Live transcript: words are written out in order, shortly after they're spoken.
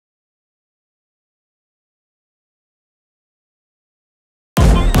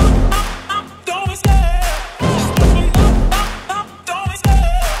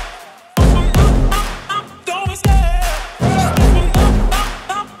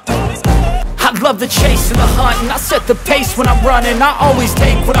the chase and the hunt, and I set the pace when I'm running. I always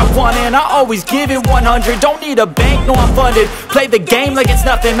take what I want and I always give it 100. Don't need a bank, no I'm funded. Play the game like it's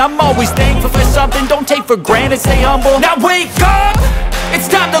nothing. I'm always thankful for something. Don't take for granted, stay humble. Now wake up! It's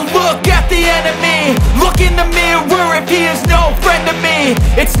time to look at the enemy. Look in the mirror if he is no friend to me.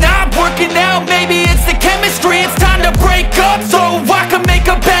 It's not working out, maybe it's the chemistry. It's time to break up so I can make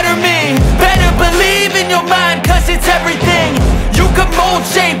a better me. Better believe in your mind, cause it's everything. You can mold,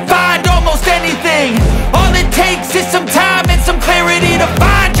 shape, find almost anything. All it takes is some time and some clarity to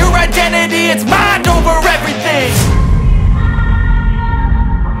find your identity. It's mind over everything.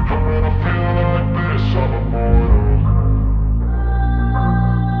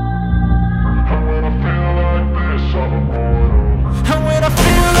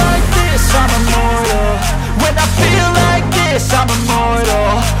 I'm immortal. When I feel like this, I'm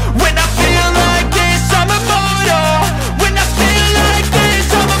immortal. When I feel like this, I'm immortal. When I feel like this,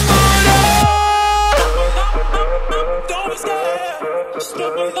 I'm immortal. Don't be scared. Just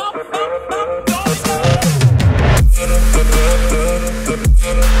don't be scared.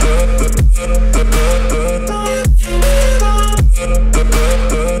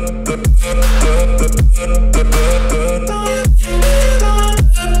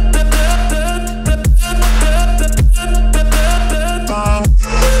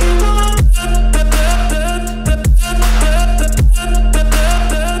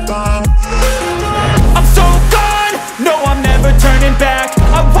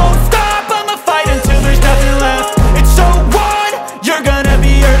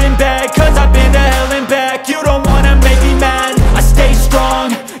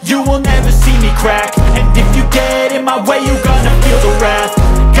 Crack. And if you get in my way, you gonna feel the wrath.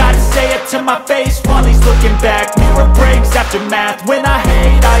 Gotta say it to my face while he's looking back. Mirror breaks after math. When